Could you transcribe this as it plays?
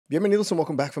Bienvenidos and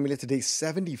welcome back, familia, to day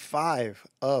 75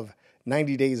 of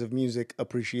 90 Days of Music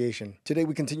Appreciation. Today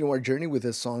we continue our journey with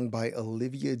a song by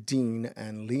Olivia Dean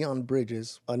and Leon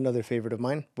Bridges, another favorite of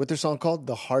mine, with their song called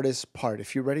The Hardest Part.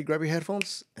 If you're ready, grab your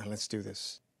headphones and let's do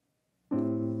this.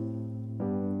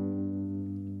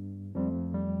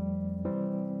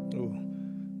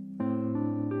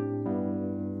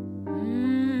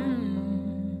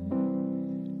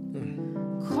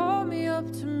 Call me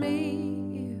up to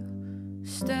me.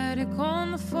 Static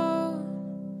on the phone.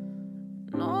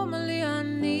 Normally I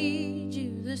need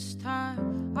you. This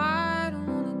time I don't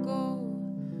wanna go.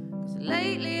 'Cause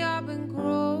lately I've been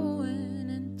growing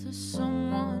into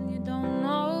someone you don't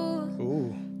know.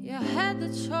 Ooh. You had the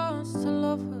chance to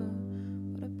love her,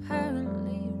 but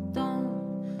apparently you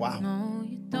don't. Wow. No,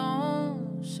 you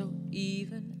don't. So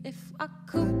even if I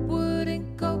could,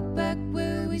 wouldn't go back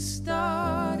where we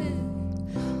started.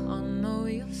 I know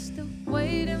you're still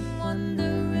waiting,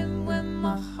 wondering when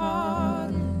my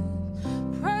heart is.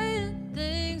 Praying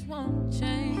things won't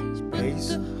change, but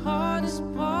the hardest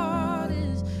part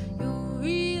is you're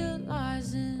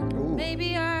realizing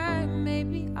maybe I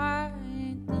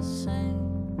ain't the same.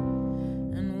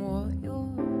 And what you're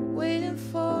waiting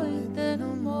for ain't there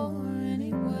no more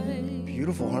anyway.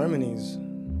 Beautiful harmonies.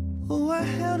 Oh, I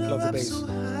held her Love the up bass. so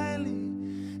highly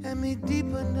and me deep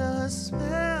under her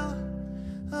spell.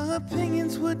 Her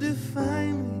opinions would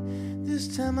define me.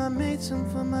 This time I made some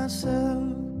for myself.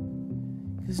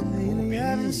 'Cause lately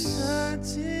I've been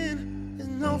certain there's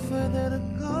no further to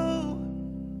go.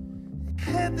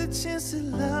 Had the chance to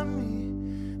love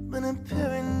me, but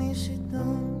apparently she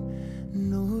don't.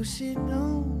 No, she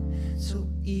don't. So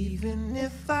even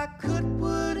if I could,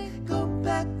 wouldn't go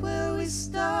back where we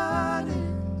started.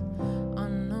 I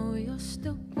know you're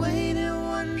still Waiting,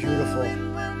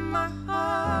 wondering when my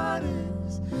heart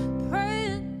is.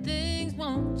 praying things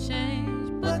won't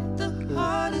change, but the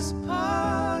hardest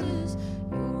part is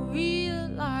you're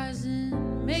realizing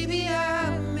maybe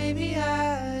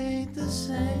I ain't the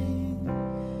same.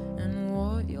 and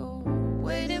what you're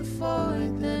waiting for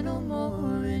ain't there no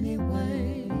more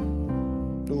anyway.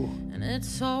 Ooh. And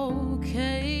it's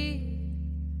okay.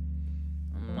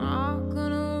 I'm not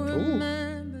gonna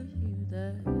remember you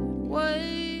that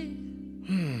way.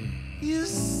 You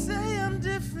say I'm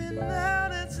different now,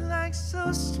 that's like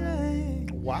so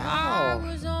strange. I Wow.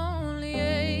 was only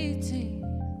 18.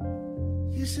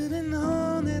 You should have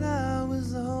known that I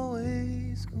was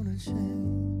always gonna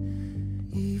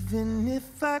change. Even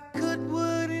if I could,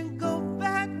 wouldn't go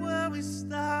back where we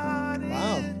started.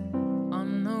 Wow. I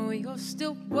know you're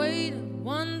still waiting,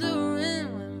 wondering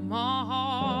when my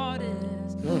heart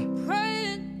is.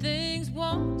 Praying things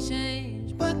won't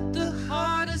change, But the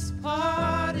hardest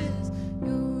part is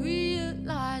you're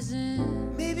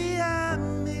realizing maybe I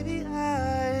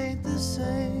ain't the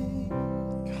same.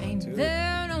 ain't dude.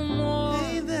 there no more.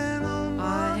 Ain't there no more.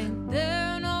 I ain't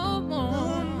there no more.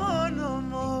 No more, no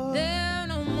more. There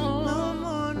no more. No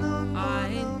more, no more. I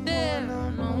ain't there no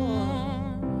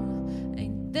more.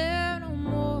 Ain't there no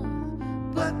more.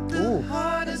 But the Ooh.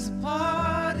 hardest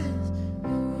part is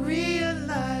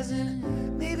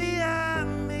realizing maybe I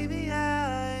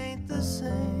ain't the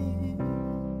same.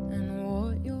 And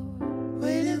what you're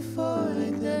Waiting for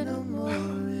ain't there no more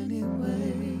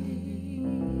anyway.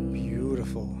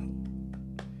 Beautiful.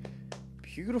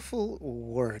 Beautiful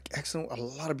work. Excellent. A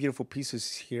lot of beautiful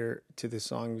pieces here to this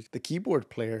song. The keyboard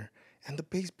player and the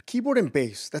bass. Keyboard and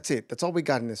bass. That's it. That's all we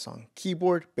got in this song.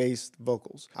 Keyboard, bass,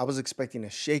 vocals. I was expecting a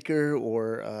shaker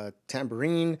or a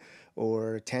tambourine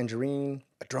or tangerine,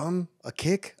 a drum, a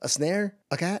kick, a snare,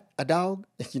 a cat, a dog.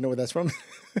 If you know where that's from.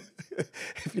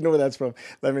 If you know where that's from,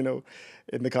 let me know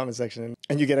in the comment section.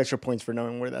 And you get extra points for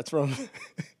knowing where that's from.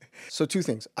 So two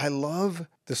things. I love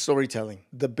the storytelling.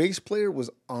 The bass player was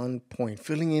on point,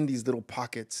 filling in these little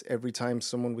pockets every time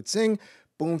someone would sing.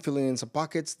 Boom, filling in some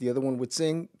pockets. The other one would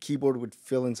sing. Keyboard would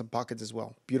fill in some pockets as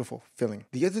well. Beautiful filling.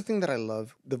 The other thing that I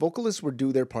love, the vocalists would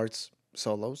do their parts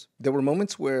solos. There were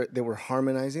moments where they were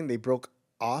harmonizing. They broke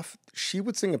off. She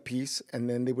would sing a piece and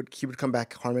then he would come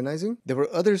back harmonizing. There were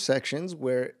other sections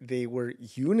where they were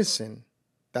unison.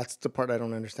 That's the part I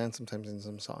don't understand sometimes in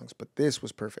some songs, but this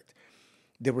was perfect.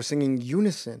 They were singing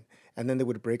unison and then they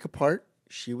would break apart.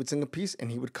 She would sing a piece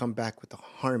and he would come back with the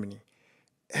harmony.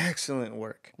 Excellent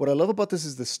work. What I love about this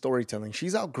is the storytelling.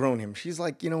 She's outgrown him. She's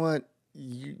like, you know what?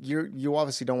 You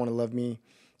obviously don't want to love me,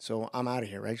 so I'm out of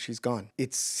here, right? She's gone.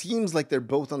 It seems like they're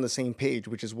both on the same page,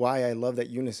 which is why I love that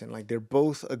unison. Like they're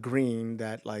both agreeing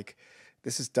that like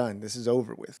this is done, this is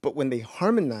over with. But when they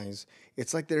harmonize,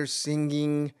 it's like they're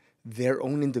singing their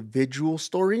own individual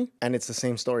story and it's the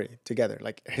same story together.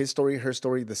 Like his story, her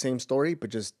story, the same story, but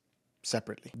just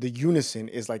separately. The unison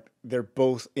is like they're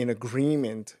both in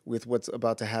agreement with what's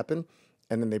about to happen,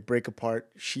 and then they break apart.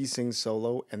 She sings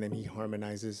solo, and then he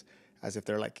harmonizes as if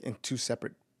they're like in two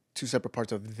separate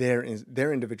parts of their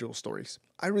individual stories.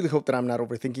 I really hope that I'm not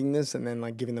overthinking this and then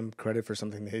like giving them credit for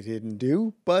something they didn't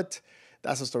do, but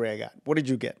that's the story I got. What did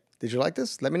you get? Did you like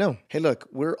this? Let me know. Hey, look,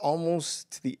 we're almost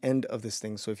to the end of this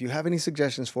thing. So if you have any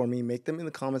suggestions for me, make them in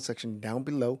the comment section down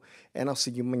below, and I'll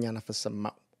see you mañana for some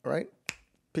more. All right?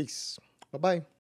 Peace. Bye-bye.